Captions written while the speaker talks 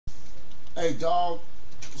Hey, dog.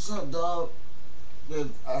 What's up, dog? The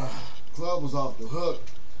club was off the hook.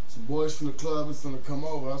 Some boys from the club is finna come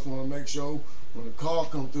over. I just want to make sure when the call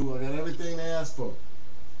come through, I got everything they asked for.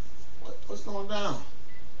 What's going down?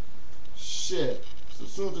 Shit. So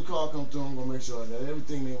as soon as the call come through, I'm gonna make sure I got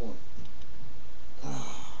everything they want.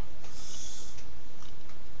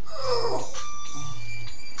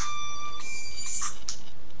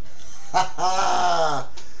 Ha ha!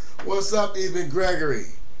 What's up, Even Gregory?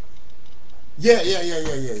 Yeah.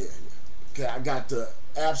 Okay, I got the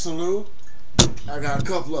Absolute. I got a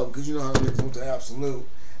couple of them because you know how they want the Absolute.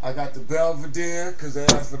 I got the Belvedere because they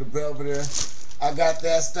asked for the Belvedere. I got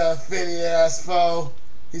that stuff Fitty asked for.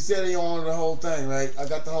 He said he wanted the whole thing, right? I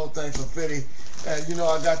got the whole thing for Fitty. And you know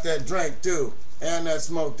I got that drink too. And that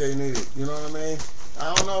smoke they needed. You know what I mean?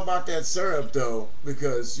 I don't know about that syrup though,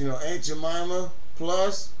 because you know Aunt Jemima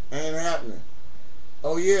plus ain't happening.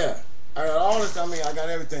 Oh yeah. I got all this, I mean I got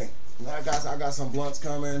everything. I got some blunts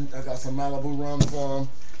coming. I got some Malibu rum for them.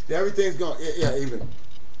 Everything's going. Yeah, even.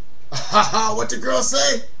 What the girl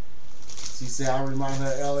say? She said I remind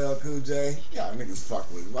her of LL Cool J. Y'all niggas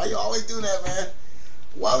fuck with me. Why you always do that, man?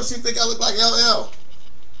 Why would she think I look like LL?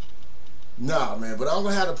 Nah, man. But I'm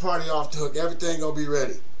gonna have the party off the hook. Everything gonna be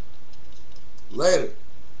ready. Later.